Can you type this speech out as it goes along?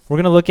We're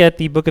going to look at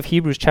the book of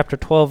Hebrews chapter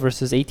 12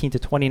 verses 18 to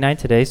 29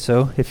 today.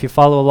 So if you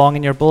follow along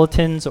in your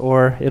bulletins,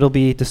 or it'll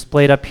be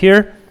displayed up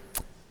here.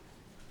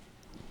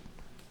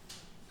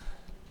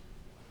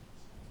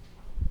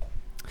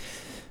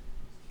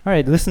 All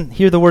right, listen,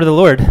 hear the word of the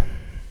Lord.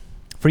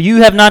 For you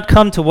have not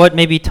come to what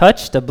may be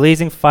touched, a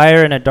blazing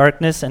fire and a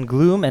darkness and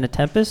gloom and a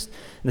tempest,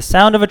 and the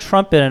sound of a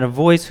trumpet and a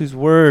voice whose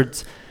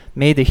words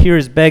made the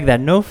hearers beg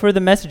that no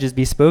further messages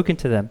be spoken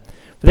to them.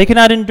 For they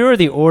cannot endure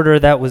the order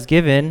that was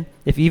given.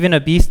 If even a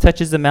beast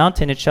touches the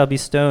mountain, it shall be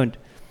stoned.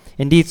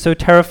 Indeed, so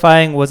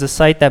terrifying was the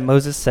sight that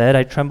Moses said,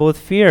 I tremble with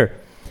fear.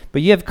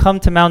 But ye have come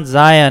to Mount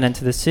Zion and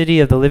to the city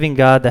of the living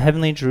God, the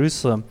heavenly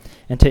Jerusalem,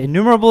 and to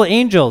innumerable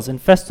angels in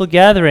festal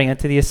gathering, and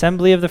to the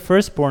assembly of the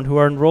firstborn who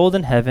are enrolled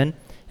in heaven,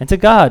 and to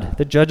God,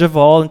 the judge of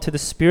all, and to the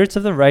spirits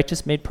of the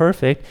righteous made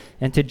perfect,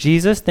 and to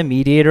Jesus, the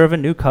mediator of a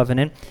new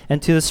covenant,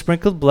 and to the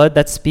sprinkled blood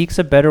that speaks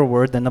a better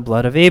word than the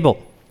blood of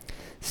Abel.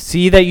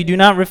 See that you do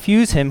not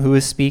refuse him who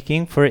is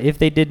speaking, for if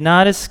they did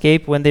not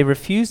escape when they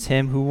refused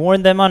him who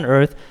warned them on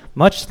earth,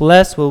 much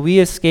less will we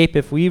escape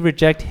if we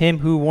reject him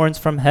who warns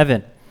from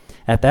heaven.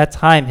 At that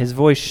time his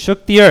voice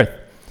shook the earth,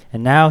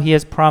 and now he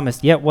has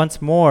promised, yet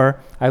once more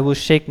I will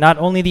shake not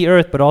only the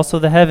earth but also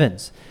the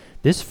heavens.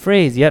 This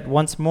phrase, yet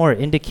once more,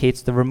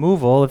 indicates the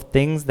removal of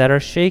things that are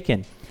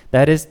shaken,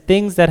 that is,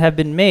 things that have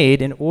been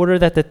made, in order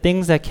that the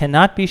things that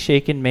cannot be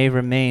shaken may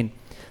remain.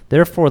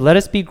 Therefore, let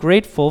us be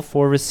grateful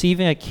for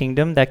receiving a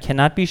kingdom that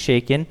cannot be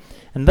shaken,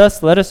 and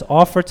thus let us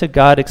offer to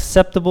God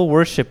acceptable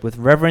worship with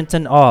reverence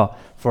and awe,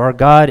 for our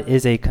God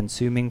is a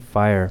consuming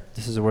fire.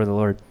 This is the word of the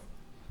Lord.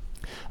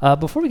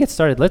 Before we get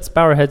started, let's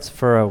bow our heads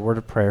for a word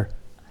of prayer.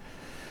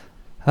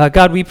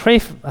 God, we pray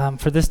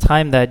for this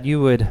time that you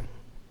would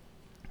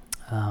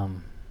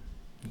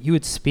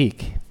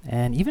speak.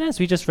 And even as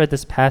we just read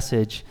this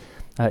passage,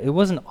 it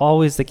wasn't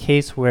always the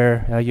case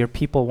where your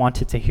people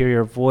wanted to hear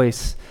your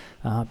voice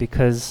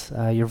because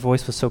your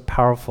voice was so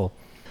powerful.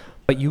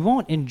 But you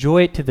won't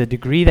enjoy it to the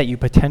degree that you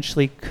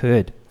potentially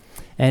could.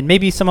 And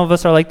maybe some of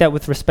us are like that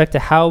with respect to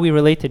how we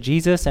relate to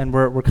Jesus, and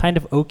we're kind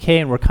of okay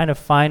and we're kind of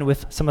fine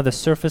with some of the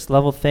surface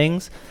level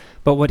things.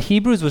 But what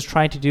Hebrews was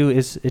trying to do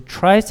is it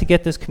tries to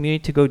get this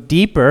community to go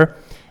deeper.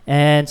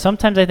 And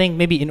sometimes I think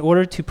maybe in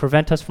order to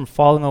prevent us from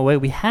falling away,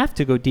 we have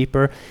to go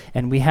deeper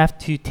and we have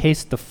to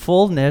taste the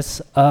fullness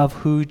of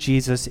who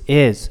Jesus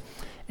is.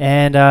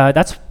 And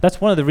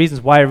that's one of the reasons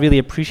why I really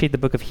appreciate the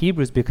book of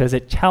Hebrews, because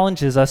it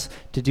challenges us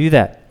to do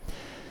that.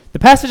 The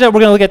passage that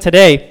we're going to look at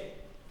today,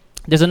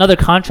 there's another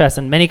contrast,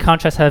 and many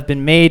contrasts have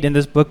been made in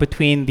this book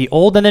between the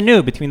old and the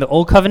new, between the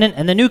old covenant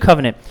and the new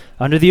covenant.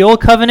 Under the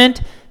old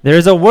covenant,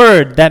 there's a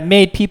word that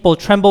made people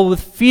tremble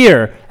with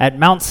fear at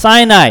Mount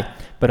Sinai.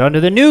 But under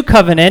the new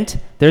covenant,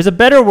 there's a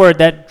better word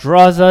that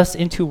draws us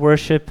into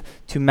worship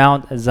to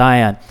Mount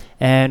Zion.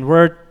 And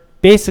we're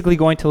basically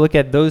going to look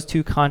at those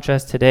two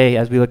contrasts today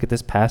as we look at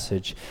this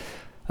passage.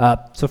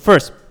 So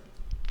first,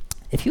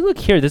 if you look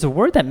here, there's a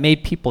word that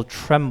made people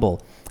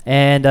tremble.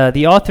 And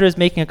the author is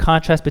making a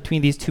contrast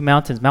between these two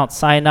mountains, Mount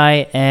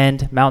Sinai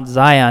and Mount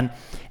Zion.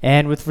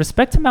 And with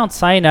respect to Mount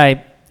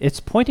Sinai, it's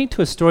pointing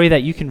to a story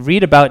that you can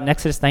read about in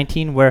Exodus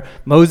 19, where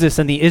Moses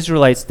and the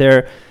Israelites,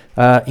 they're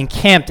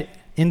encamped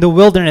in the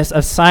wilderness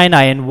of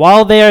Sinai. And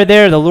while they are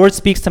there, the Lord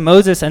speaks to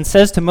Moses and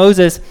says to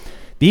Moses,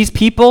 these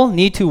people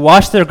need to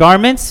wash their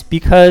garments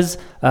because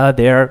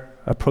they're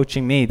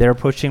approaching me. They're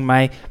approaching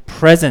my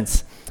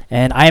presence.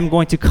 And I am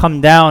going to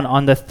come down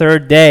on the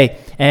third day.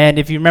 And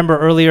if you remember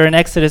earlier in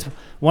Exodus,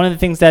 one of the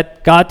things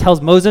that God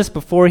tells Moses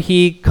before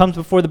he comes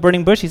before the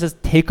burning bush, he says,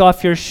 take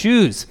off your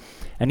shoes.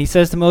 And he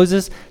says to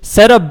Moses,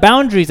 set up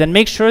boundaries and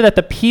make sure that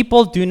the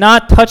people do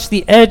not touch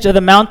the edge of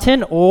the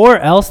mountain, or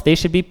else they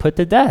should be put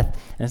to death.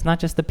 And it's not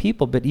just the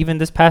people, but even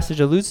this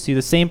passage alludes to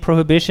the same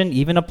prohibition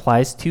even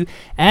applies to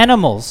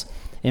animals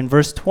in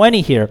verse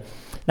 20 here.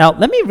 Now,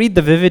 let me read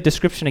the vivid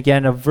description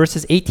again of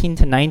verses 18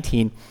 to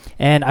 19.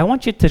 And I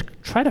want you to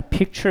try to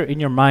picture in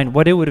your mind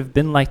what it would have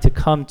been like to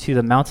come to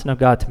the mountain of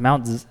God, to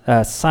Mount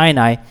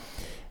Sinai.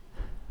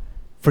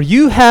 For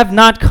you have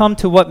not come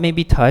to what may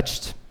be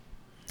touched,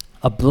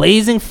 a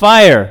blazing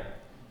fire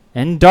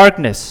and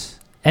darkness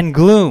and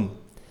gloom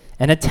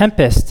and a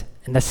tempest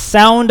and the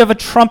sound of a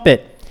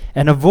trumpet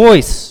and a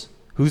voice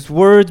whose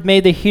words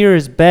made the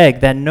hearers beg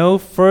that no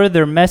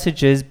further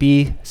messages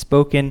be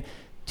spoken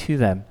to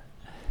them.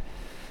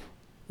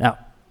 Now,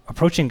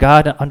 approaching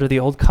God under the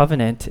old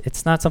covenant,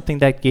 it's not something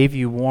that gave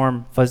you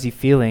warm, fuzzy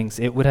feelings.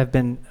 It would have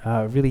been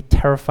a really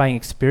terrifying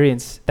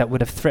experience that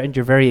would have threatened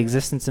your very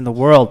existence in the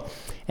world.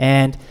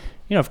 And,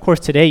 of course,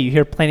 today you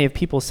hear plenty of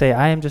people say,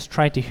 I am just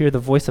trying to hear the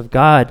voice of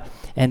God.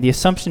 And the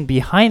assumption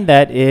behind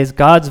that is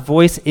God's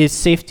voice is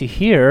safe to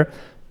hear.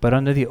 But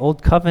under the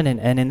old covenant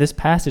and in this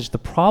passage, the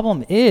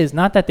problem is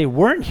not that they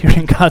weren't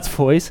hearing God's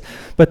voice,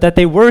 but that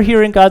they were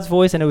hearing God's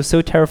voice, and it was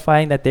so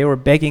terrifying that they were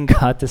begging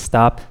God to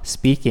stop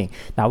speaking.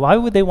 Now, why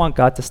would they want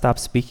God to stop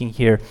speaking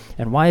here?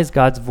 And why is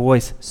God's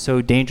voice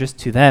so dangerous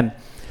to them?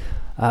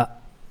 I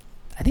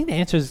think the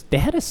answer is they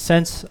had a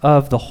sense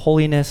of the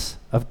holiness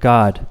of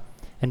God.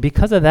 And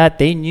because of that,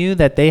 they knew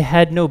that they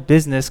had no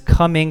business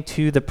coming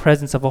to the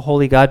presence of a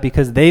holy God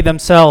because they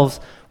themselves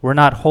were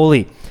not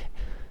holy.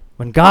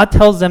 When God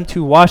tells them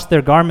to wash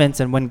their garments,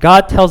 and when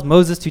God tells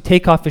Moses to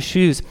take off his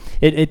shoes,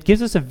 it gives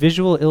us a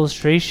visual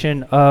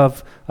illustration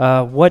of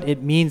what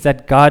it means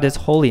that God is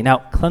holy. Now,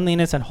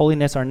 cleanliness and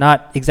holiness are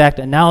not exact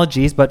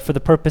analogies, but for the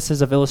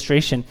purposes of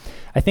illustration,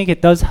 I think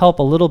it does help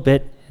a little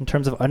bit in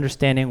terms of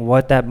understanding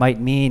what that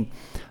might mean.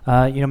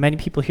 Many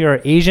people here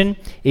are Asian.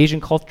 Asian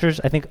cultures,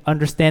 I think,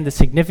 understand the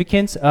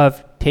significance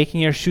of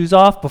taking your shoes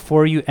off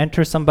before you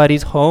enter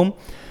somebody's home.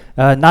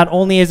 Not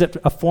only is it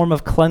a form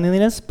of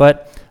cleanliness,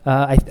 but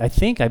I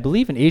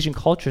believe in Asian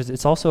cultures,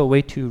 it's also a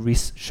way to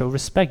show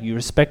respect. You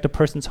respect a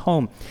person's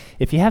home.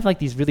 If you have like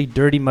these really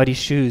dirty, muddy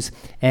shoes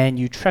and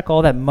you trek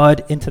all that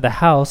mud into the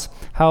house,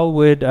 how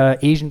would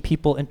Asian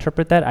people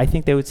interpret that? I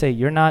think they would say,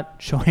 you're not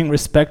showing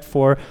respect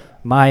for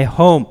my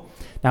home.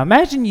 Now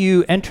imagine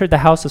you entered the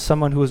house of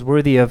someone who is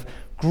worthy of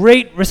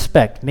great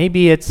respect.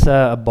 Maybe it's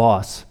a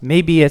boss.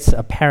 Maybe it's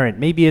a parent.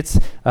 Maybe it's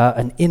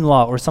an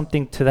in-law or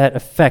something to that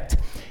effect.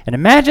 And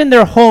imagine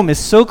their home is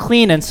so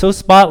clean and so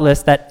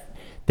spotless that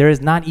there is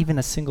not even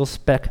a single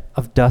speck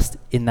of dust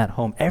in that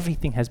home.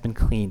 Everything has been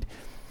cleaned.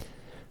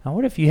 Now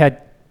what if you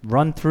had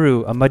run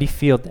through a muddy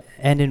field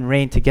and in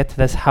rain to get to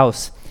this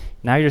house?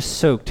 Now you're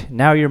soaked.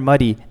 Now you're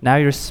muddy. Now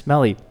you're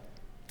smelly.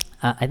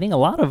 I think a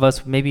lot of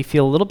us maybe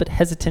feel a little bit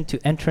hesitant to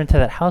enter into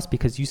that house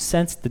because you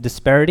sense the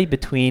disparity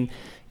between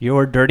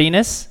your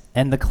dirtiness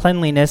and the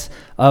cleanliness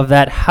of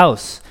that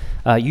house.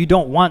 You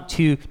don't want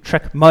to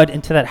trek mud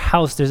into that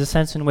house. There's a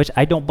sense in which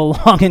I don't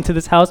belong into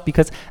this house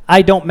because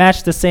I don't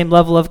match the same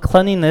level of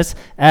cleanliness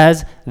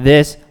as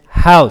this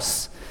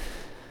house.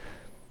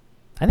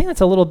 I think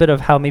that's a little bit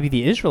of how maybe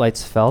the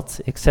Israelites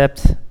felt,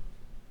 except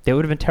they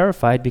would have been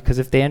terrified because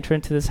if they enter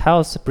into this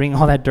house, bring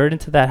all that dirt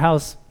into that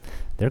house,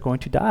 they're going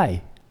to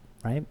die,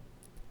 right?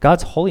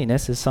 God's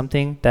holiness is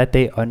something that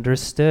they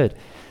understood.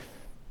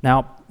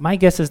 Now, my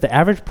guess is the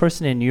average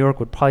person in New York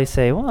would probably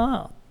say,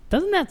 well,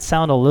 doesn't that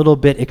sound a little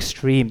bit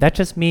extreme? That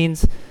just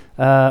means,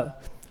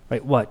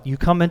 what? You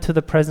come into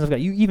the presence of God.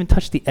 You even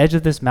touch the edge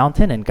of this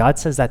mountain, and God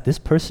says that this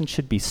person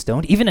should be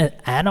stoned. Even an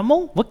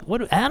animal? What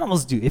do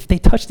animals do? If they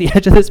touch the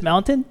edge of this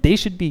mountain, they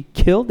should be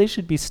killed. They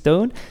should be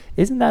stoned.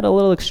 Isn't that a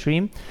little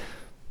extreme?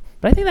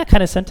 But I think that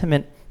kind of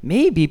sentiment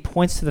maybe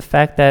points to the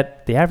fact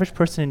that the average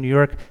person in New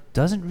York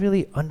doesn't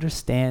really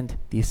understand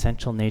the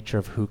essential nature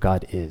of who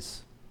God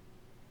is.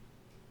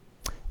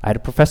 I had a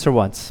professor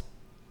once.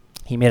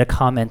 He made a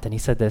comment and he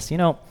said this, a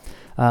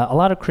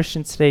lot of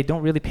Christians today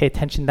don't really pay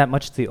attention that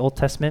much to the Old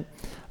Testament.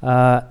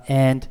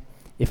 And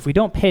if we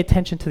don't pay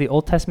attention to the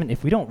Old Testament,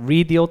 if we don't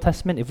read the Old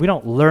Testament, if we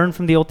don't learn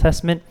from the Old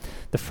Testament,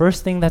 the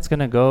first thing that's going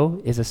to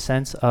go is a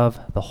sense of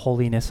the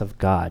holiness of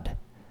God.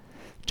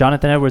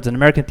 Jonathan Edwards, an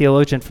American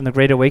theologian from the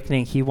Great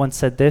Awakening, he once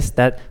said this,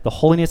 that the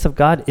holiness of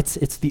God,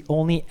 it's the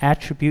only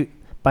attribute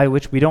by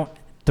which we don't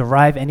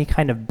derive any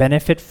kind of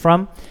benefit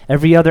from.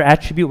 Every other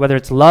attribute, whether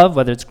it's love,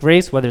 whether it's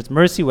grace, whether it's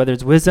mercy, whether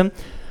it's wisdom,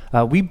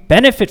 we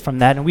benefit from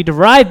that and we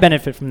derive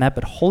benefit from that.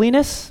 But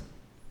holiness,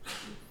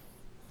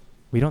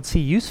 we don't see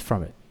use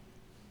from it.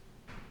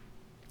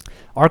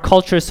 Our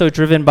culture is so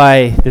driven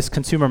by this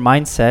consumer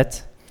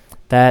mindset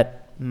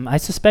that I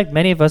suspect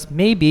many of us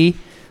maybe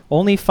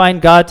only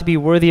find God to be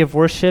worthy of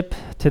worship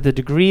to the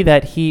degree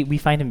that we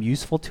find him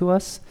useful to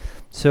us.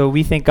 So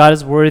we think God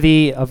is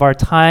worthy of our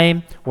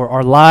time or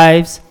our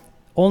lives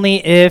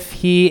only if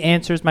he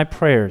answers my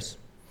prayers,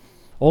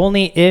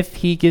 only if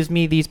he gives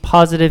me these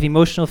positive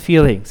emotional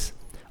feelings,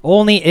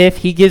 only if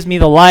he gives me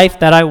the life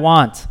that I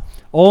want,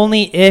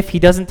 only if he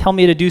doesn't tell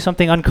me to do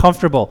something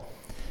uncomfortable.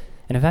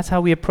 And if that's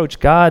how we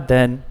approach God,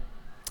 then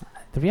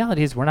the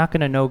reality is we're not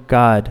going to know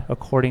God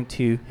according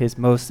to his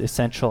most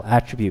essential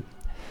attribute.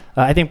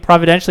 I think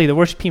providentially the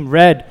worship team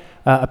read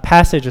a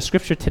passage of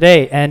scripture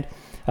today, and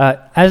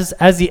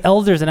as the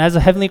elders and as the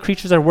heavenly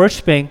creatures are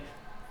worshiping,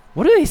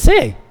 what do they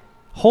say?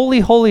 Holy,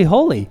 holy,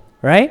 holy,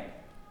 right?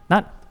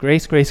 Not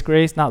grace, grace,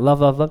 grace, not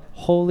love, love, love.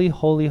 Holy,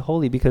 holy,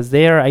 holy, because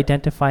they are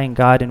identifying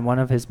God in one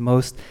of his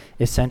most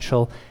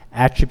essential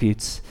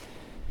attributes.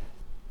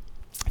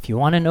 If you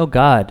want to know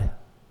God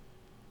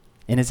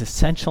in his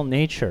essential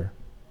nature,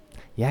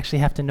 you actually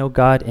have to know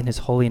God in his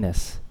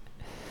holiness.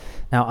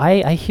 Now,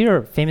 I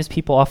hear famous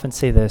people often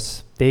say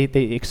this. They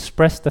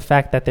express the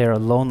fact that they are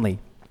lonely.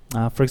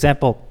 For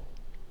example,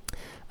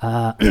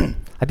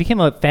 I became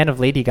a fan of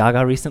Lady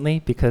Gaga recently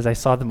because I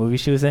saw the movie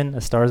she was in,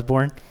 A Star is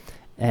Born,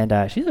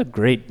 and she's a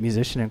great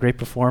musician and great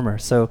performer.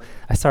 So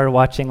I started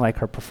watching like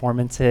her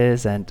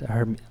performances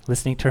and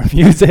listening to her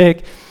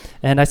music,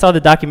 and I saw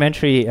the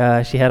documentary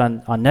she had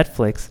on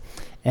Netflix.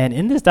 And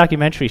in this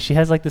documentary, she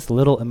has like this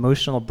little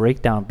emotional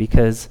breakdown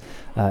because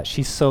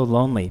she's so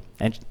lonely,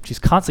 and she's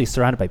constantly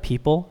surrounded by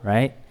people,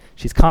 right?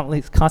 She's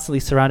constantly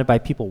surrounded by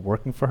people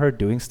working for her,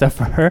 doing stuff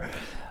for her,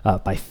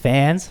 by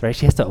fans, right?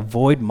 She has to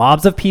avoid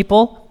mobs of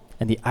people.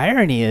 And the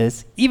irony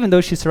is, even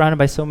though she's surrounded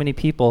by so many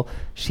people,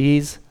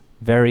 she's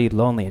very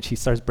lonely. And she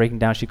starts breaking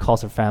down. She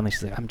calls her family.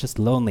 She's like, I'm just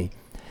lonely.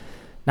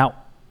 Now,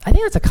 I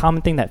think that's a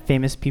common thing that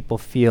famous people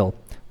feel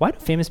Why do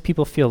famous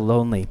people feel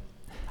lonely?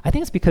 I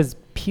think it's because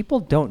people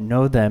don't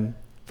know them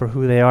for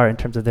who they are in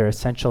terms of their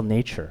essential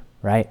nature,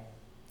 right?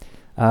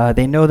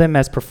 They know them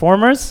as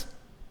performers.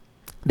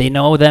 They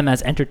know them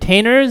as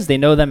entertainers. They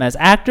know them as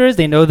actors.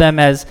 They know them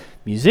as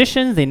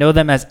musicians. They know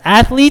them as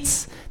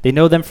athletes. They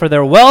know them for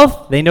their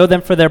wealth. They know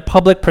them for their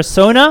public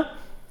persona.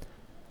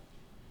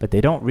 But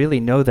they don't really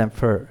know them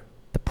for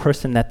the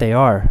person that they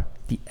are,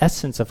 the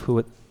essence of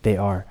who they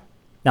are.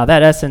 Now,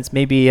 that essence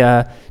may be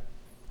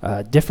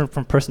different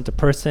from person to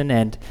person,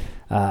 and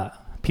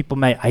people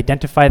might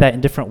identify that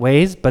in different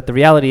ways, but the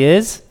reality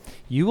is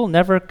you will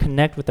never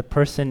connect with a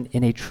person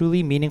in a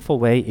truly meaningful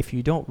way if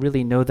you don't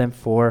really know them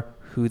for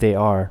who they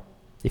are,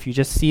 if you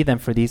just see them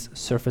for these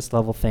surface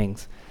level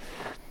things.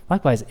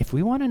 Likewise, if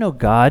we want to know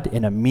God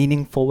in a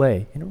meaningful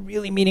way, in a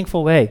really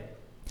meaningful way,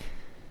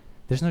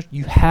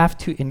 you have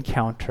to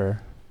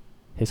encounter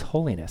his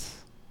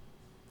holiness.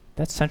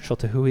 That's central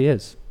to who he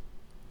is.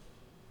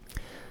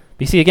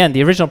 But you see, again,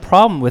 the original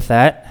problem with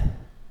that,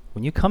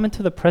 when you come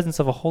into the presence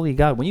of a holy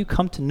God, when you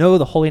come to know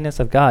the holiness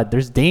of God,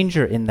 there's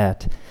danger in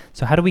that.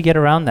 So how do we get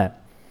around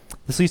that?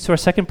 This leads to our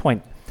second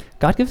point.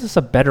 God gives us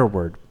a better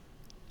word.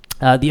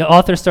 The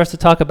author starts to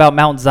talk about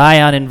Mount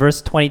Zion in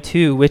verse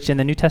 22, which in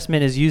the New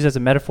Testament is used as a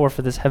metaphor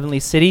for this heavenly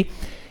city.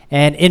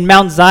 And in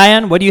Mount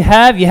Zion, what do you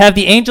have? You have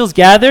the angels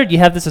gathered. You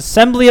have this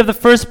assembly of the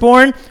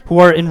firstborn who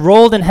are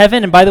enrolled in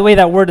heaven. And by the way,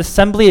 that word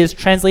assembly is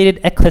translated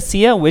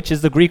ecclesia, which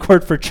is the Greek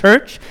word for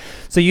church.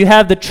 So you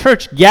have the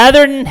church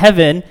gathered in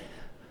heaven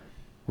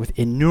with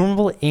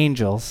innumerable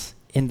angels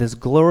in this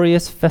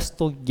glorious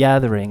festal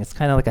gathering. It's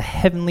kind of like a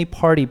heavenly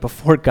party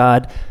before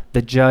God,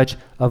 the judge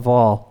of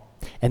all.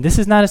 And this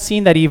is not a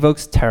scene that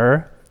evokes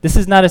terror. This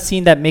is not a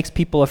scene that makes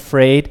people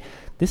afraid.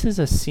 This is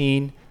a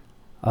scene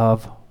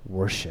of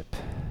worship.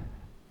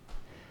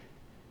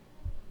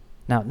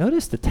 Now,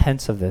 notice the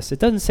tense of this. It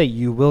doesn't say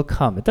you will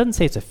come. It doesn't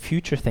say it's a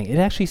future thing. It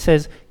actually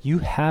says you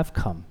have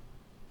come.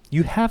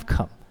 You have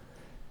come.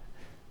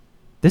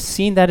 This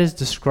scene that is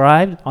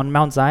described on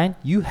Mount Zion,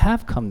 you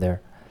have come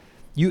there.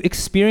 You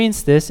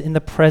experience this in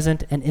the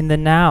present and in the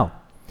now.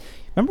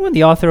 Remember when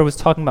the author was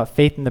talking about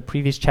faith in the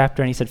previous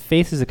chapter, and he said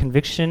faith is a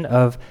conviction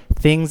of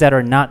things that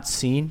are not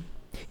seen?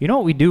 You know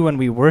what we do when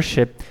we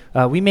worship?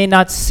 We may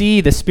not see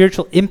the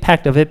spiritual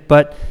impact of it,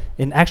 but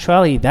in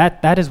actuality,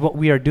 that is what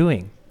we are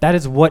doing. That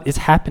is what is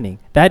happening.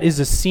 That is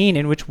a scene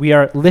in which we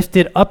are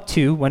lifted up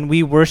to when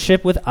we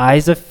worship with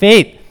eyes of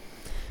faith.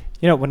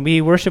 You know, when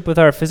we worship with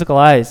our physical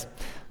eyes,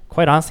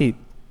 quite honestly,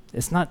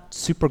 it's not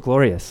super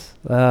glorious.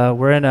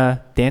 We're in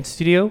a dance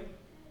studio.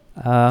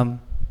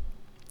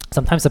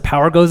 Sometimes the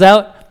power goes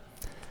out.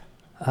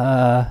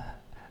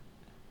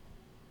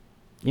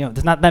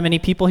 There's not that many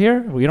people here.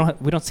 We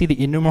don't see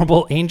the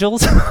innumerable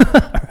angels,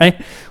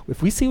 right?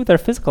 If we see with our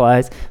physical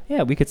eyes,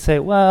 we could say,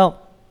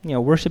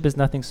 worship is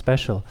nothing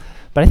special.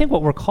 But I think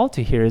what we're called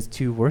to here is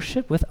to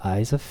worship with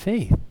eyes of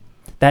faith.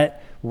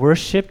 That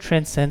worship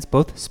transcends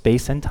both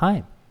space and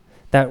time.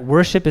 That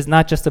worship is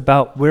not just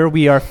about where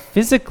we are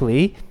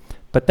physically,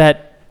 but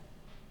that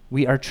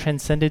we are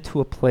transcended to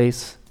a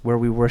place where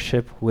we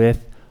worship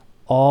with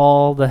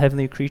all the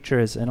heavenly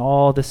creatures and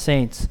all the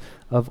saints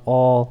of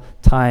all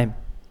time.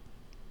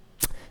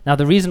 Now,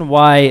 the reason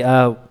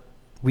why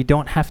we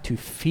don't have to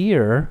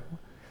fear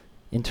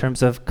in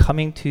terms of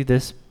coming to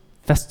this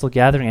festal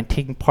gathering and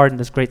taking part in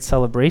this great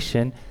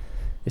celebration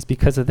is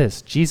because of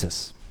this.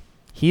 Jesus.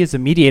 He is the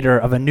mediator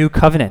of a new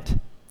covenant.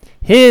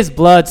 His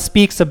blood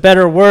speaks a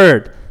better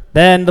word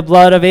than the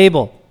blood of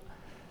Abel.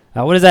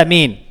 What does that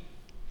mean?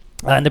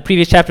 In the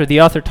previous chapter,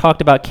 the author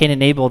talked about Cain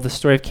and Abel, the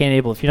story of Cain and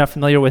Abel. If you're not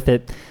familiar with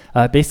it,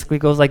 basically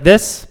goes like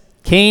this.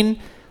 Cain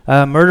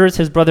murders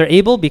his brother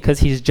Abel because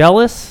he's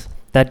jealous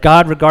that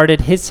God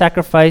regarded his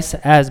sacrifice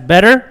as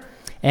better.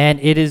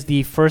 And it is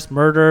the first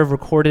murder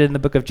recorded in the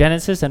book of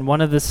Genesis, and one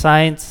of the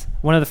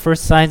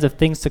first signs of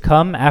things to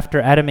come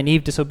after Adam and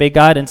Eve disobey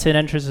God and sin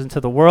enters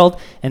into the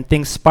world and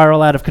things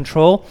spiral out of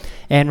control.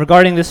 And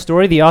regarding this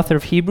story, the author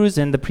of Hebrews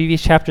in the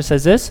previous chapter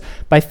says this: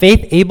 by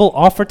faith Abel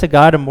offered to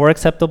God a more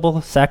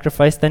acceptable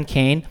sacrifice than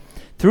Cain,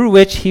 through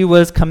which he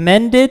was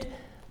commended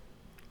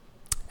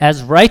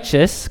as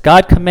righteous,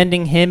 God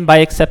commending him by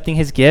accepting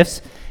his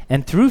gifts.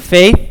 And through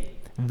faith,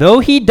 though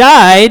he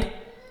died,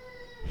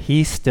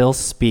 he still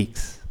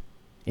speaks.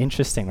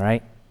 Interesting,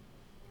 right?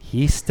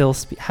 He still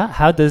speaks.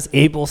 How does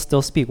Abel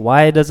still speak?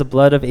 Why does the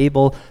blood of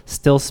Abel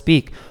still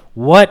speak?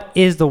 What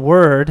is the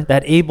word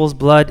that Abel's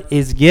blood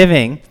is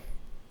giving?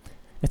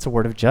 It's a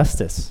word of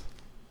justice.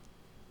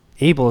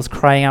 Abel is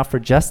crying out for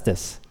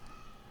justice.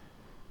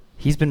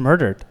 He's been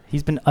murdered.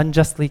 He's been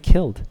unjustly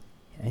killed.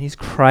 And he's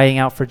crying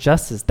out for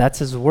justice. That's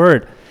his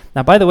word.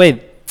 Now, by the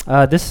way,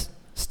 this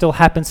still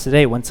happens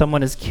today when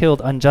someone is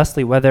killed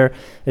unjustly, whether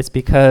it's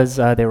because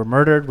they were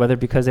murdered, whether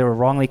because they were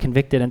wrongly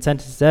convicted and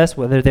sentenced to death,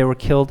 whether they were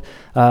killed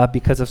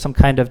because of some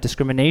kind of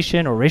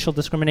discrimination or racial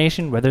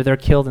discrimination, whether they're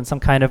killed in some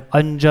kind of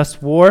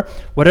unjust war.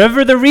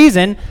 Whatever the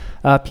reason,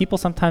 people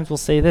sometimes will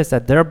say this,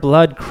 that their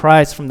blood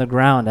cries from the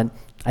ground. And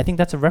I think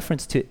that's a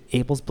reference to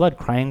Abel's blood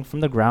crying from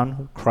the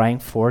ground, crying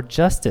for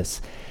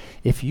justice.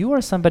 If you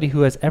are somebody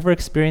who has ever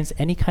experienced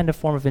any kind of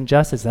form of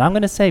injustice, and I'm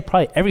going to say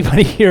probably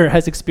everybody here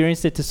has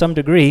experienced it to some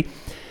degree,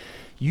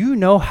 you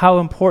know how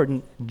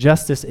important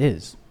justice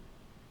is.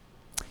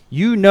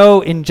 You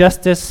know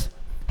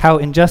how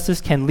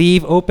injustice can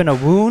leave open a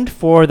wound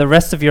for the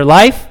rest of your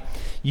life.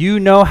 You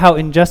know how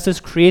injustice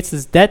creates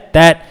this debt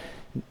that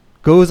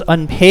goes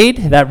unpaid,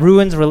 that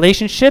ruins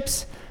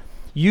relationships.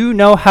 You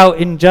know how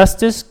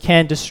injustice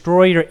can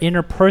destroy your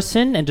inner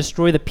person and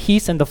destroy the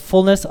peace and the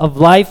fullness of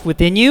life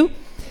within you.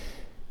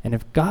 And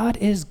if God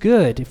is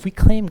good, if we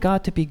claim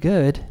God to be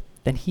good,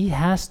 then he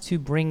has to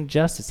bring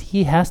justice.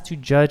 He has to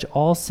judge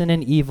all sin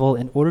and evil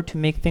in order to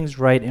make things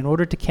right, in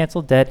order to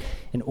cancel debt,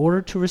 in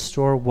order to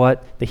restore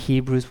what the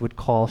Hebrews would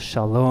call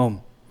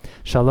shalom.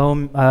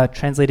 Shalom,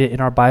 translated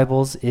in our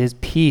Bibles, is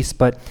peace,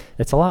 but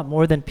it's a lot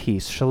more than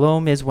peace.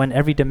 Shalom is when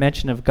every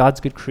dimension of God's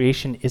good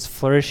creation is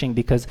flourishing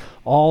because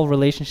all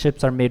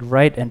relationships are made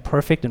right and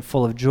perfect and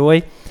full of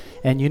joy.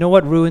 And you know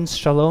what ruins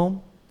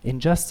shalom?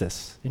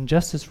 Injustice.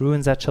 Injustice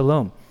ruins that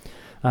shalom.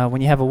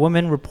 When you have a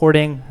woman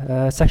reporting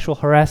sexual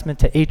harassment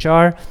to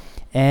HR,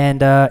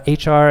 and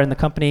HR and the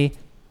company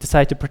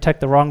decide to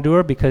protect the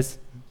wrongdoer because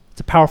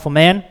it's a powerful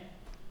man,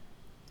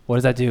 what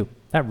does that do?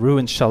 That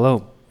ruins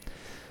shalom.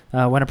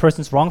 When a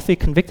person's wrongfully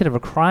convicted of a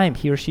crime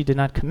he or she did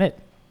not commit,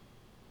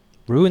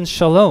 ruins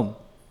shalom.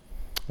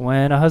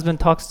 When a husband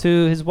talks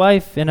to his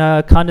wife in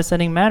a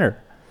condescending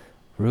manner,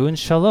 ruins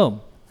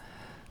shalom.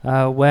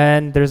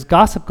 When there's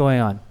gossip going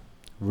on,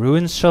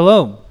 ruins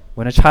shalom.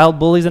 When a child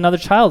bullies another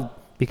child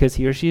because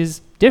he or she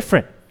is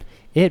different,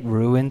 it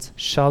ruins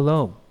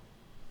shalom.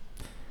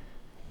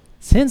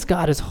 Since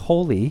God is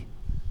holy,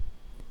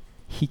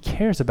 he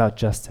cares about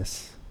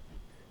justice.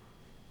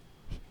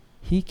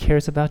 He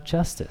cares about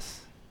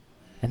justice.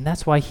 And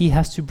that's why he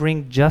has to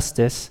bring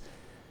justice.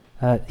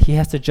 He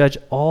has to judge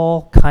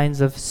all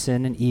kinds of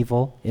sin and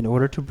evil in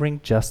order to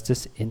bring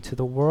justice into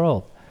the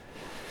world.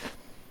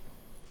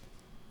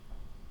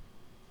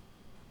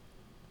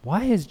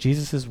 Why is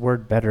Jesus'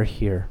 word better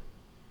here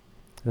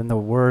than the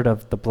word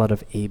of the blood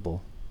of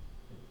Abel?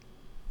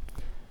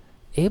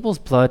 Abel's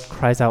blood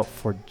cries out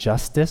for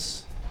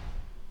justice,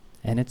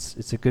 and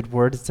it's a good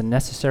word. It's a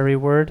necessary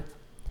word.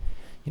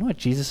 You know what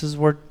Jesus'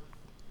 word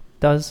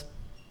does?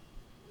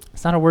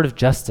 It's not a word of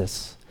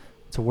justice.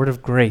 It's a word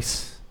of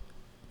grace.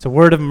 It's a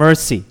word of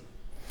mercy.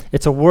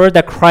 It's a word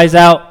that cries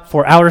out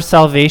for our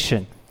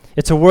salvation.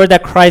 It's a word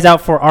that cries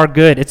out for our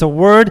good. It's a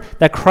word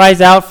that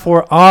cries out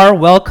for our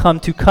welcome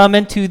to come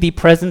into the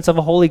presence of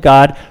a holy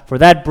God, for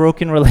that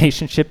broken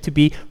relationship to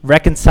be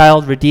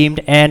reconciled, redeemed,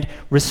 and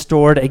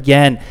restored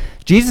again.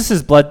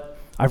 Jesus' blood,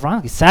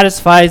 ironically,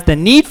 satisfies the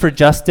need for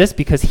justice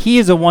because he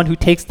is the one who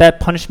takes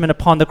that punishment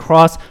upon the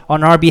cross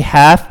on our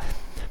behalf.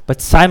 But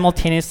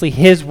simultaneously,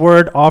 his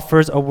word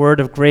offers a word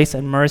of grace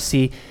and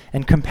mercy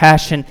and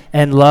compassion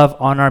and love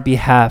on our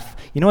behalf.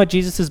 You know what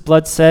Jesus'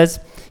 blood says?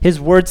 His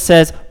word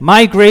says,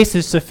 my grace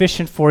is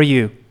sufficient for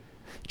you.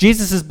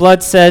 Jesus'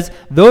 blood says,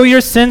 though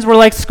your sins were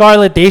like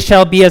scarlet, they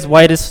shall be as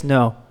white as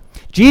snow.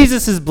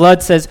 Jesus'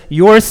 blood says,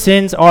 your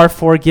sins are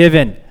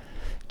forgiven.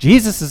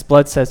 Jesus'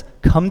 blood says,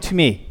 come to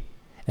me,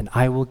 and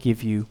I will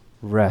give you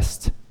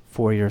rest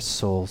for your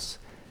souls.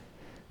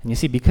 And you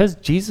see, because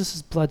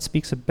Jesus' blood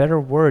speaks a better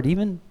word,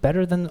 even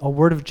better than a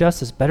word of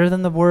justice, better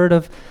than the word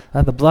of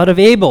the blood of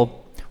Abel,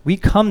 we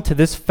come to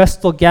this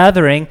festal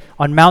gathering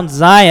on Mount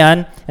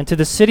Zion and to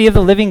the city of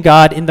the living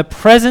God in the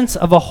presence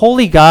of a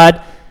holy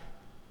God,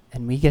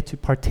 and we get to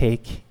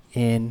partake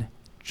in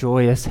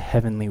joyous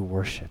heavenly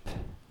worship.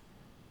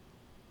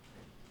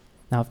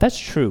 Now, if that's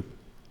true,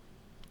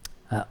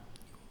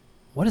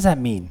 what does that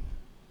mean?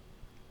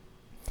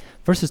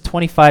 Verses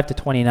 25 to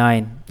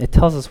 29, it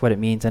tells us what it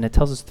means, and it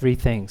tells us three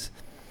things.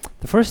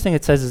 The first thing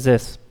it says is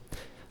this: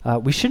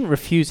 we shouldn't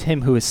refuse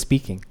him who is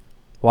speaking.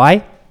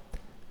 Why?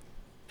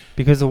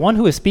 Because the one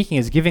who is speaking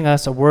is giving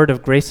us a word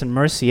of grace and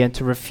mercy, and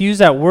to refuse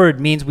that word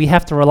means we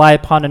have to rely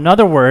upon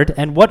another word.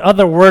 And what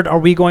other word are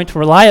we going to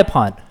rely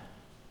upon?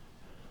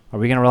 Are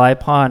we going to rely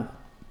upon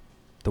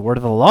the word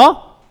of the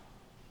law?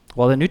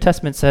 Well, the New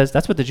Testament says,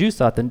 that's what the Jews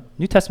thought. The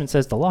New Testament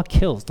says the law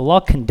kills, the law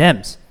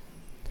condemns.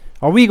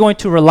 Are we going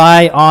to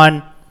rely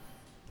on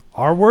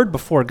our word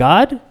before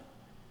God?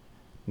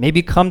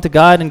 Maybe come to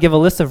God and give a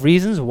list of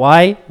reasons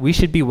why we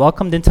should be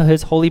welcomed into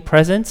his holy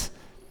presence?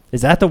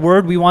 Is that the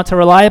word we want to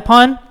rely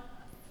upon?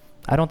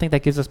 I don't think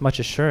that gives us much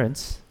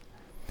assurance.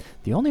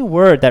 The only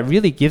word that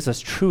really gives us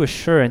true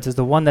assurance is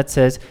the one that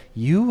says,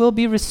 you will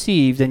be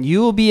received and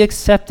you will be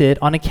accepted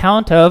on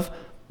account of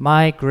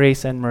my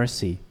grace and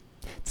mercy.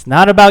 It's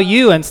not about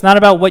you and it's not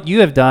about what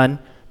you have done,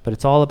 but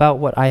it's all about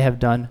what I have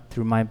done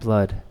through my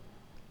blood.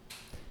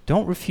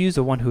 Don't refuse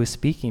the one who is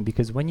speaking,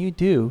 because when you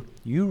do,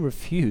 you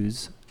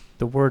refuse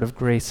the word of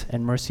grace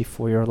and mercy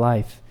for your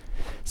life.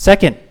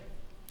 Second,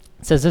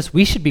 it says this: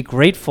 we should be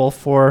grateful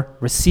for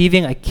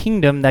receiving a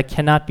kingdom that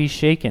cannot be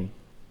shaken.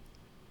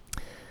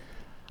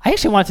 I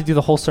actually wanted to do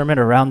the whole sermon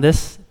around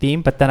this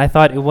theme, but then I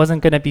thought it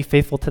wasn't going to be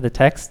faithful to the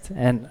text,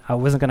 and I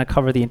wasn't going to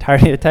cover the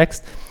entirety of the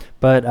text.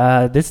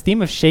 But this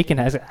theme of shaken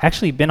has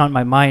actually been on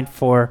my mind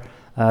for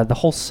the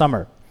whole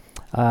summer.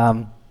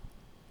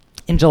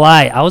 In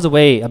July, I was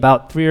away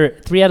about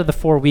three out of the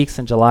 4 weeks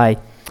in July.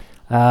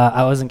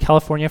 I was in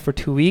California for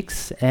 2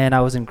 weeks, and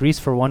I was in Greece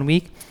for 1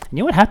 week. And you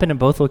know what happened in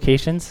both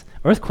locations?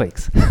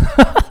 Earthquakes.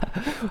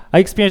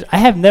 I've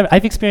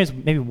experienced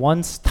maybe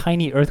one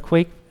tiny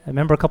earthquake. I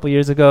remember a couple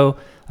years ago,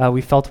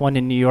 we felt one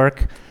in New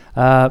York.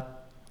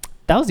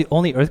 That was the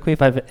only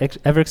earthquake I've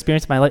ever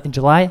experienced in my life. In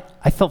July,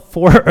 I felt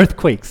 4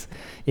 earthquakes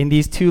in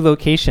these 2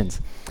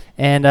 locations.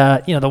 And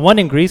the one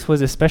in Greece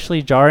was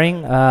especially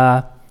jarring.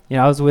 I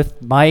was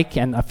with Mike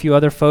and a few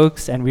other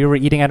folks, and we were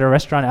eating at a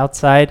restaurant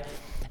outside,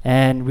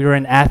 and we were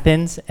in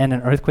Athens, and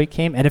an earthquake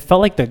came, and it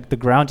felt like the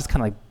ground just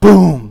kind of like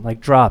boom, like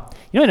dropped.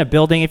 In a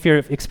building, if you're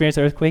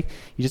experiencing an earthquake,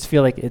 you just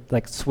feel like it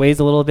like sways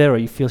a little bit, or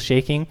you feel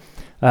shaking.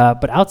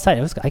 But outside,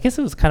 I guess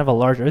it was kind of a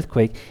large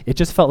earthquake. It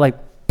just felt like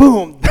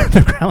boom,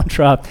 the ground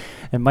dropped.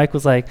 And Mike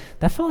was like,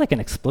 that felt like an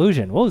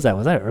explosion. What was that?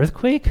 Was that an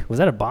earthquake? Was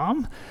that a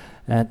bomb?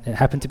 And it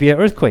happened to be an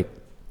earthquake.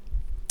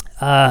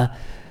 So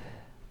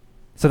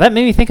that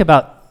made me think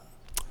about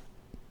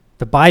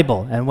the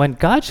Bible. And when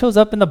God shows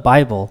up in the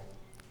Bible,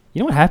 you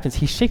know what happens?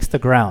 He shakes the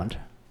ground.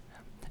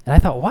 And I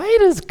thought, why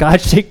does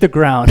God shake the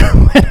ground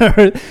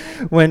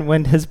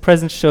when his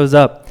presence shows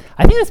up?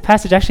 I think this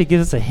passage actually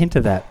gives us a hint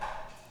of that.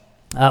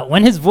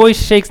 When his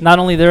voice shakes not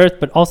only the earth,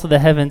 but also the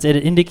heavens, it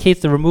indicates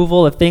the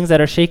removal of things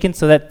that are shaken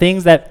so that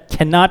things that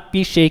cannot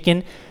be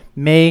shaken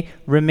may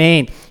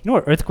remain. You know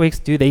what earthquakes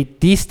do? They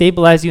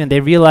destabilize you, and they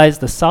realize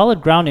the solid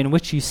ground in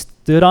which you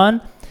stood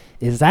on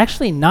is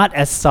actually not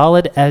as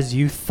solid as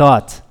you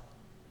thought.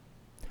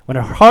 When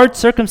a hard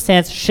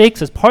circumstance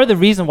shakes us, part of the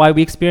reason why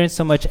we experience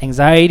so much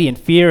anxiety and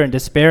fear and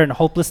despair and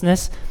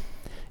hopelessness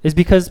is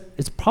because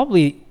it's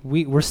probably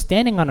we're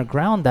standing on a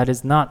ground that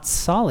is not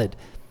solid.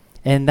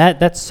 And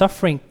that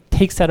suffering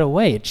takes that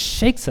away. It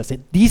shakes us.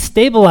 It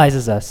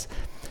destabilizes us.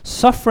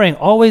 Suffering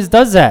always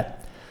does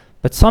that.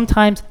 But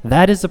sometimes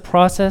that is the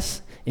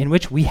process in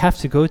which we have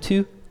to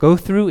go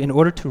through in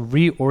order to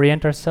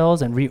reorient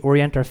ourselves and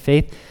reorient our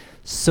faith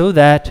so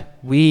that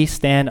we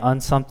stand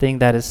on something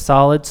that is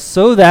solid,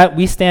 so that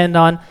we stand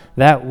on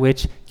that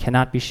which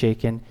cannot be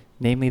shaken,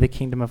 namely the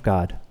kingdom of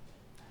God.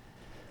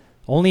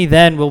 Only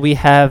then will we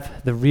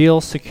have the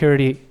real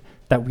security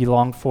that we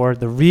long for,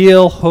 the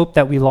real hope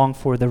that we long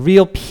for, the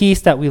real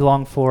peace that we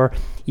long for,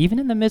 even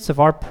in the midst of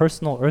our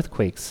personal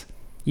earthquakes,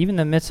 even in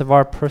the midst of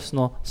our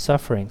personal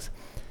sufferings.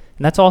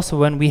 And that's also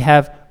when we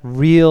have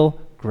real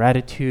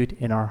gratitude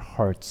in our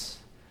hearts,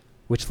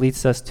 which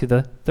leads us to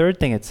the third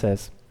thing it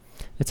says.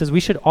 It says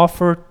we should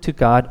offer to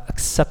God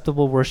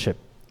acceptable worship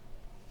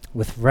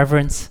with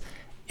reverence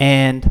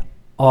and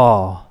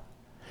awe.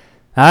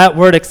 Now, that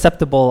word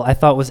acceptable I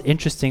thought was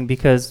interesting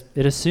because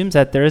it assumes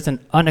that there is an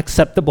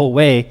unacceptable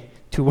way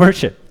to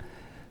worship.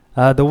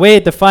 The way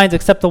it defines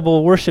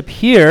acceptable worship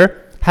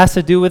here has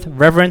to do with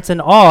reverence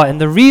and awe.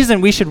 And the reason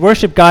we should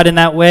worship God in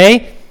that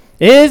way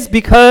is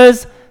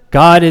because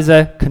God is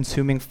a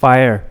consuming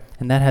fire,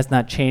 and that has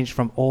not changed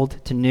from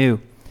old to new.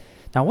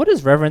 Now, what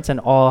does reverence and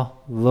awe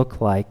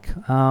look like?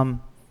 I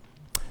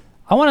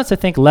want us to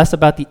think less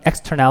about the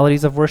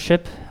externalities of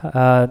worship,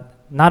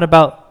 not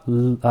about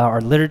our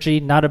liturgy,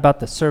 not about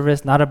the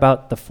service, not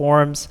about the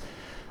forms.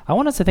 I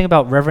want us to think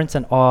about reverence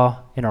and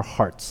awe in our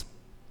hearts.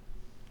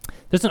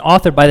 There's an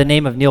author by the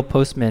name of Neil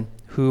Postman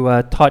who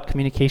taught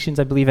communications,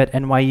 I believe, at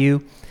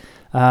NYU.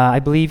 I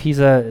believe he's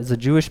a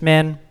Jewish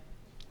man.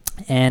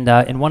 And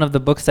in one of the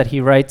books that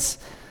he writes,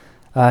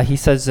 he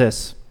says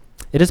this: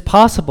 "It is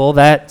possible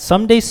that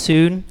someday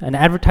soon, an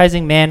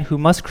advertising man who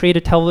must create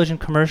a television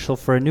commercial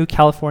for a new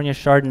California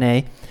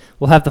Chardonnay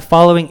will have the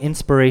following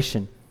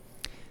inspiration.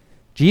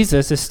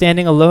 Jesus is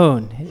standing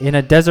alone in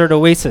a desert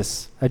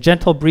oasis. A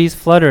gentle breeze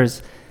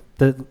flutters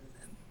the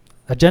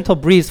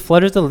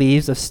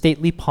leaves of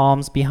stately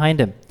palms behind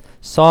him.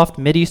 Soft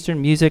Mideastern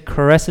music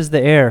caresses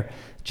the air.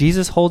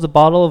 Jesus holds a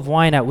bottle of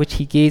wine at which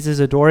he gazes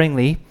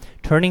adoringly.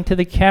 Turning to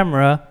the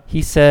camera,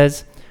 he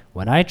says,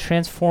 'When I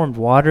transformed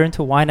water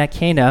into wine at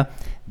Cana,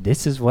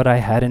 this is what I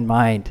had in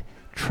mind.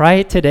 Try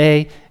it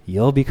today,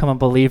 you'll become a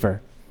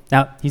believer.'"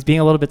 Now, he's being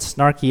a little bit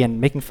snarky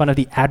and making fun of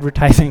the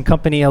advertising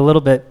company a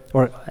little bit,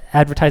 or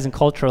advertising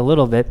culture a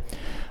little bit.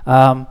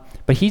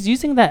 But he's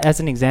using that as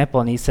an example,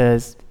 and he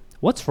says,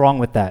 what's wrong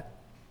with that?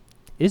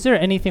 Is there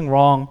anything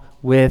wrong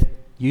with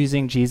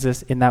using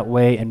Jesus in that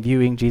way and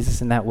viewing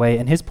Jesus in that way?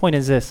 And his point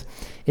is this: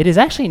 it is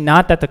actually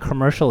not that the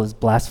commercial is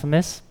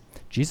blasphemous.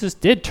 Jesus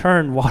did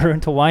turn water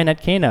into wine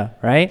at Cana,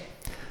 right?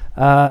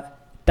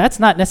 That's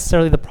not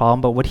necessarily the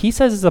problem, but what he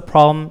says is the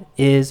problem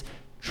is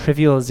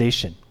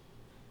trivialization,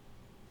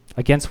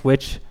 against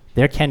which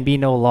there can be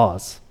no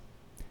laws.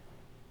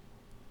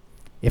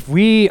 If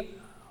we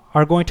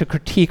are going to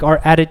critique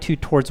our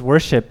attitude towards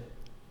worship,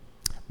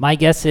 my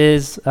guess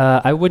is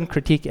I wouldn't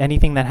critique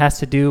anything that has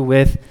to do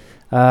with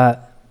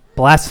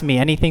blasphemy,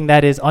 anything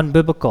that is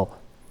unbiblical.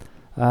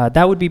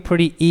 That would be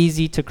pretty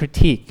easy to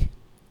critique.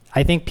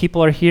 I think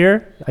people are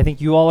here, I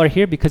think you all are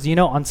here because,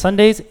 on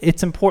Sundays,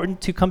 it's important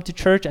to come to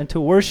church and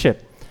to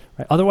worship.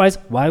 Right? Otherwise,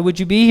 why would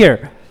you be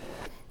here?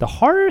 The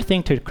harder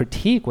thing to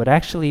critique would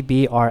actually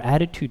be our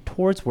attitude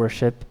towards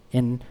worship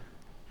in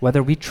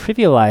whether we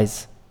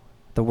trivialize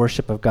the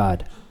worship of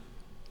God.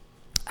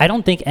 I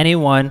don't think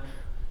anyone,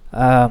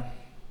 or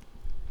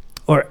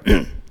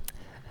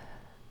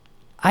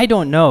I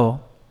don't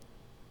know,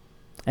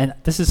 and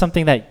this is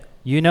something that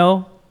you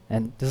know,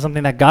 and this is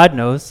something that God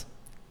knows,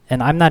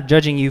 and I'm not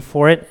judging you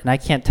for it, and I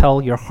can't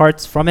tell your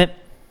hearts from it,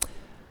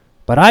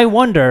 but I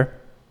wonder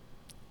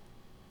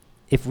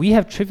if we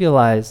have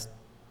trivialized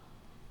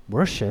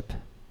worship,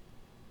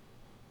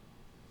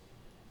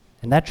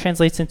 and that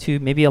translates into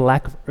maybe a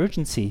lack of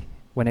urgency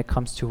when it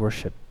comes to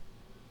worship.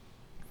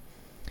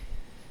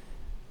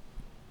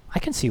 I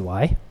can see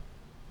why.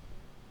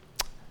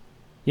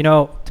 You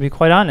know, to be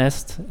quite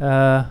honest,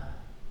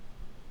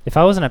 if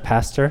I wasn't a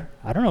pastor,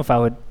 I don't know if I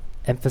would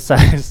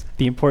emphasize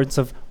the importance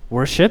of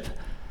worship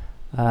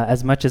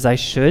as much as I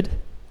should.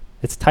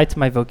 It's tied to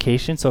my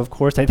vocation, so of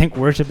course I think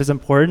worship is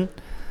important.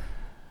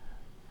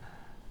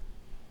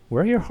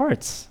 Where are your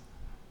hearts?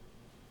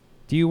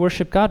 Do you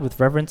worship God with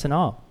reverence and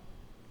awe?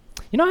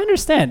 You know, I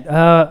understand.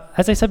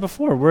 As I said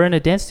before, we're in a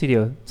dance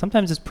studio.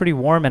 Sometimes it's pretty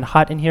warm and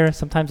hot in here.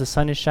 Sometimes the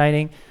sun is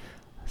shining.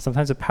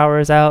 Sometimes the power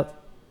is out.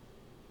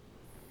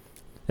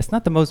 It's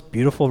not the most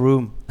beautiful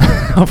room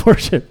of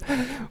worship.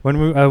 When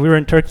we were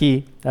in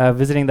Turkey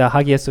visiting the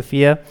Hagia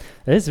Sophia,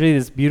 it is really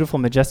this beautiful,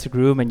 majestic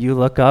room, and you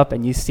look up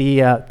and you see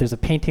there's a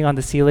painting on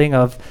the ceiling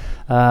of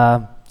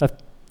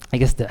I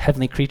guess the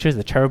heavenly creatures,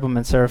 the cherubim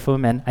and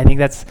seraphim, and I think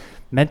that's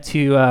meant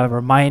to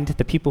remind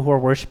the people who are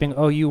worshiping,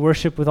 oh, you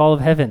worship with all of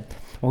heaven.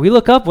 When we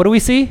look up, what do we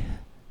see?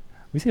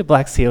 We see a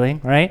black ceiling,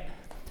 right?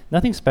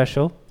 Nothing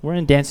special. We're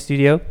in a dance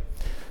studio.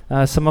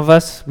 Some of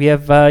us, we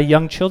have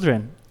young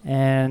children,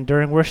 and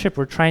during worship,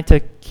 we're trying to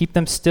keep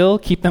them still,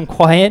 keep them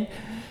quiet,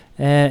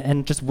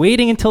 and just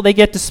waiting until they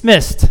get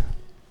dismissed.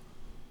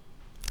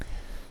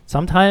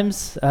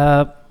 Sometimes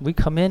we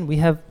come in, we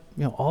have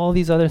all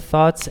these other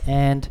thoughts,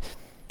 and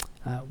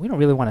we don't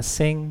really want to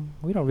sing.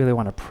 We don't really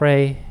want to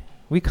pray.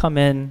 We come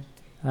in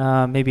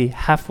maybe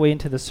halfway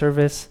into the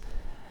service.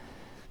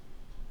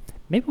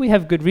 Maybe we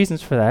have good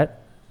reasons for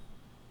that.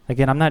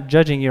 Again, I'm not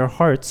judging your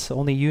hearts.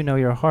 Only you know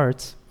your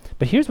hearts.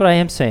 But here's what I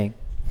am saying.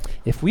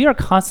 If we are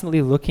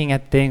constantly looking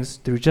at things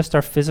through just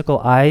our physical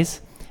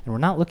eyes, and we're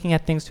not looking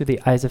at things through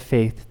the eyes of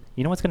faith,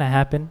 you know what's going to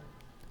happen?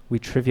 We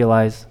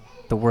trivialize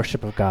the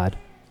worship of God.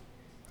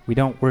 We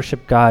don't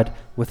worship God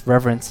with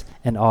reverence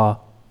and awe.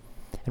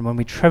 And when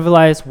we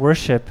trivialize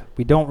worship,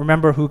 we don't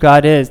remember who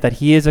God is, that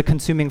He is a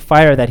consuming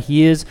fire, that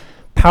He is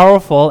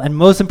powerful, and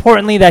most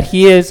importantly, that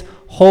He is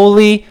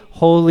holy,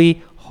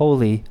 holy,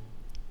 holy.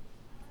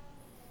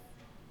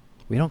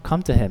 We don't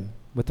come to Him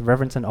with the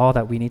reverence and awe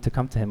that we need to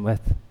come to Him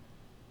with.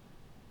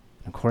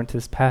 According to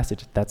this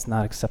passage, that's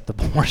not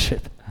acceptable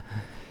worship.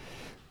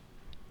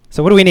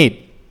 So what do we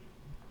need?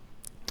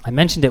 I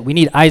mentioned it. We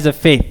need eyes of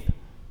faith.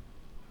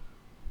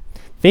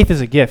 Faith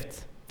is a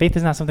gift. Faith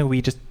is not something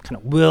we just kind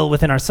of will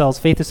within ourselves.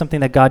 Faith is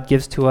something that God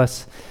gives to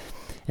us.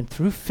 And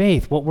through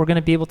faith, what we're going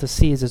to be able to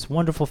see is this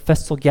wonderful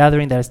festal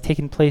gathering that has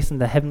taken place in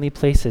the heavenly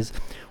places.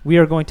 We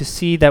are going to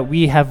see that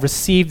we have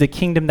received the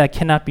kingdom that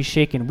cannot be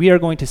shaken. We are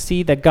going to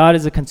see that God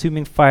is a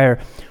consuming fire.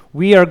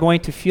 We are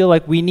going to feel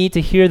like we need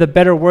to hear the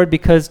better word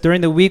because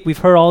during the week we've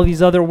heard all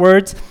these other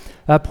words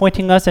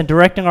pointing us and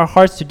directing our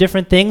hearts to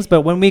different things.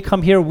 But when we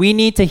come here, we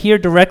need to hear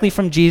directly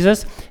from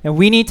Jesus, and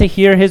we need to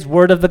hear His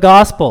word of the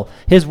gospel,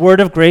 His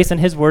word of grace, and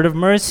His word of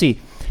mercy.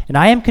 And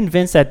I am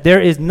convinced that there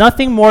is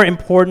nothing more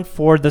important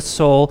for the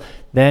soul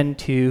than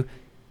to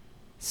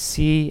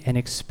see and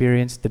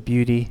experience the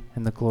beauty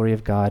and the glory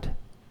of God.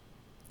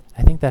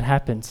 I think that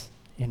happens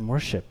in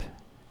worship.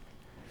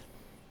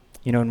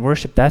 You know, in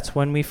worship, that's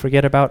when we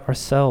forget about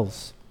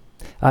ourselves.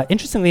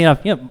 Interestingly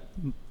enough,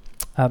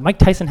 Mike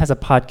Tyson has a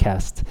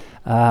podcast.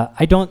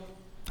 I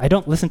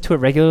don't listen to it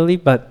regularly,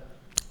 but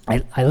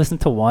I listen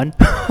to one.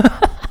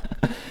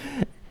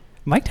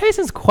 Mike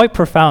Tyson's quite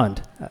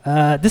profound.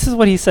 This is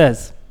what he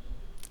says.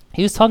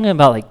 He was talking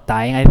about like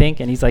dying, I think,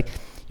 and he's like,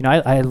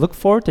 I look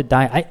forward to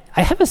dying.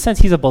 I have a sense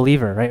he's a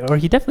believer, right? Or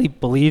he definitely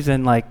believes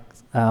in like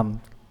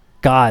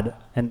God,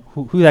 and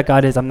who that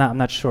God is, I'm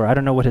not sure. I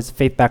don't know what his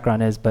faith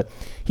background is, but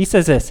he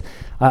says this: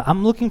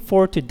 I'm looking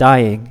forward to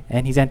dying,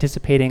 and he's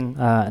anticipating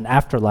an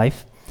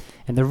afterlife.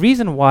 And the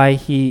reason why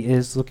he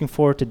is looking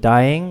forward to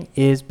dying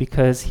is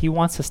because he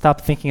wants to stop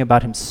thinking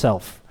about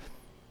himself.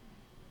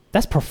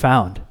 That's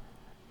profound.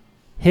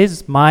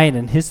 His mind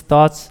and his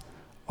thoughts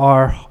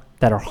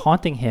that are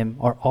haunting him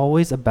are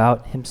always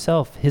about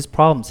himself, his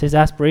problems, his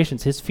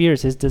aspirations, his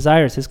fears, his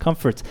desires, his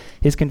comforts,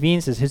 his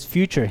conveniences, his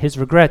future, his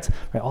regrets.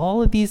 Right?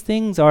 All of these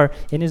things are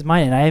in his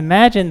mind. And I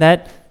imagine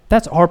that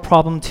that's our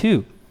problem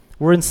too.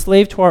 We're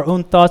enslaved to our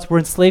own thoughts. We're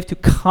enslaved to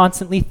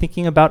constantly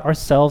thinking about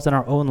ourselves and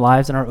our own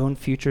lives and our own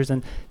futures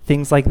and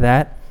things like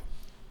that.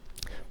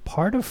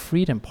 Part of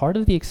freedom, part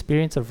of the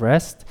experience of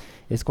rest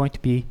is going to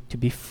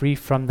be free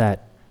from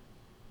that,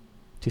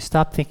 to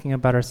stop thinking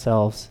about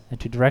ourselves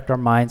and to direct our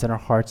minds and our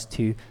hearts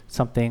to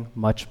something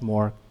much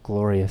more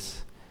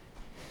glorious.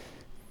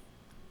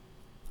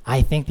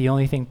 I think the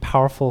only thing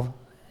powerful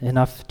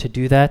enough to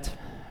do that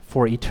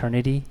for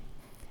eternity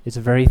is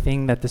the very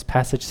thing that this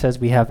passage says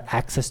we have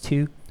access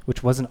to,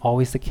 which wasn't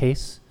always the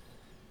case.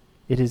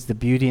 It is the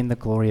beauty and the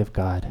glory of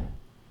God.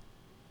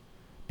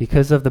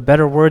 Because of the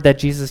better word that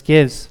Jesus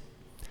gives,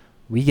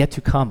 we get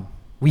to come.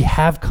 We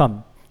have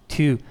come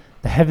to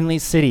the heavenly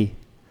city,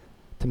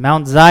 to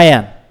Mount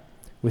Zion,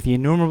 with the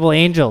innumerable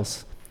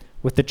angels,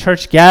 with the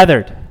church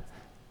gathered,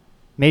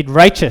 made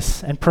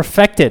righteous and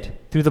perfected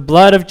through the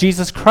blood of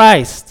Jesus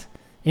Christ,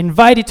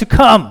 invited to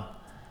come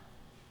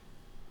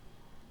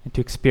and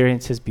to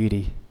experience his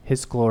beauty,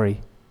 his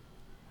glory.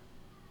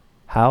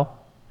 How?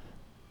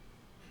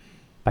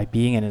 By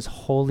being in his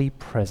holy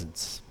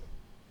presence.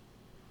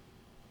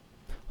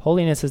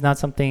 Holiness is not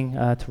something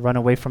to run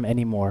away from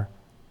anymore.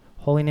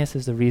 Holiness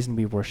is the reason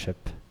we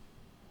worship.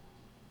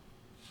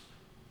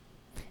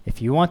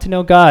 If you want to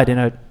know God in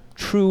a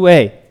true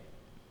way,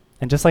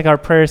 and just like our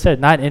prayer said,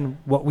 not in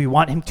what we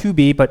want him to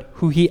be, but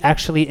who he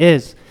actually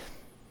is,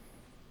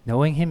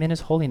 knowing him in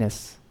his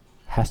holiness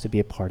has to be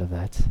a part of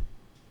that.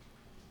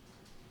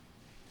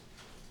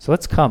 So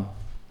let's come.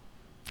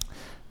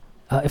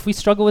 If we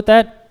struggle with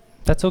that,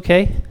 that's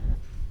okay.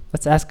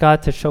 Let's ask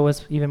God to show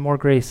us even more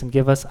grace and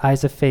give us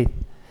eyes of faith.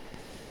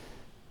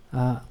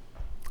 I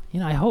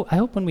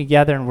hope when we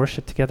gather and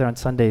worship together on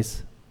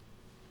Sundays,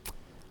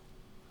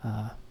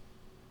 I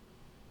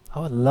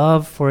would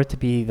love for it to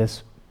be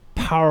this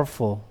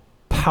powerful,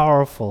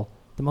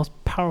 the most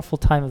powerful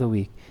time of the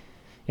week.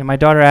 My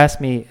daughter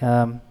asked me,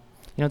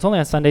 it's only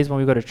on Sundays when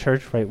we go to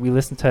church, right? We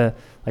listen to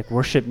like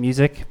worship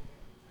music.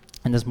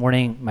 And this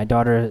morning, my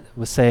daughter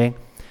was saying,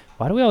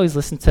 why do we always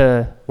listen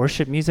to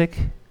worship music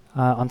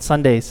on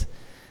Sundays?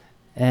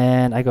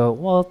 And I go,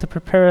 well, to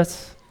prepare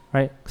us,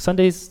 right?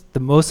 Sunday's the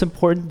most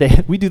important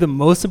day. We do the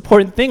most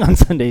important thing on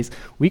Sundays.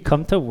 We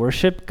come to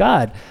worship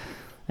God.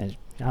 And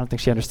I don't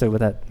think she understood what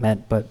that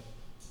meant, but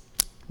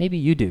maybe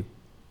you do. You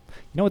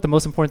know what the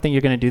most important thing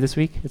you're going to do this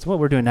week? It's what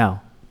we're doing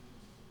now.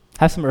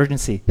 Have some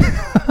urgency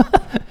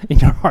in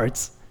your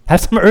hearts.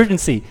 Have some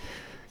urgency.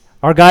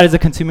 Our God is a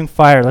consuming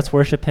fire. Let's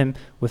worship him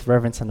with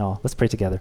reverence and awe. Let's pray together.